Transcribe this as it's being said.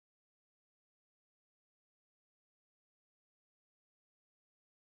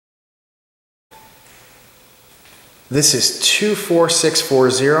This is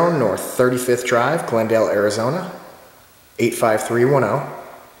 24640 North 35th Drive, Glendale, Arizona, 85310.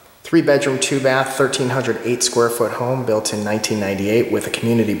 3-bedroom, 2-bath, 1,308 square foot home built in 1998 with a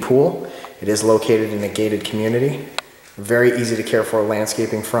community pool. It is located in a gated community. Very easy to care for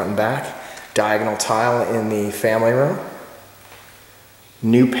landscaping front and back. Diagonal tile in the family room.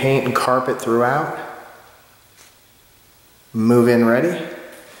 New paint and carpet throughout. Move-in ready.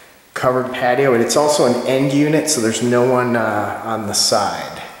 Covered patio, and it's also an end unit, so there's no one on the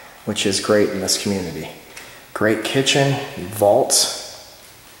side, which is great in this community. Great kitchen, vaults,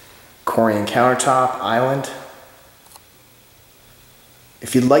 Corian countertop, island.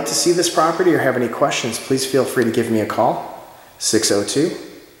 If you'd like to see this property or have any questions, please feel free to give me a call.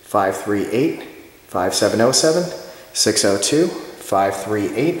 602-538-5707,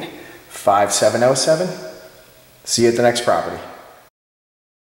 602-538-5707. See you at the next property.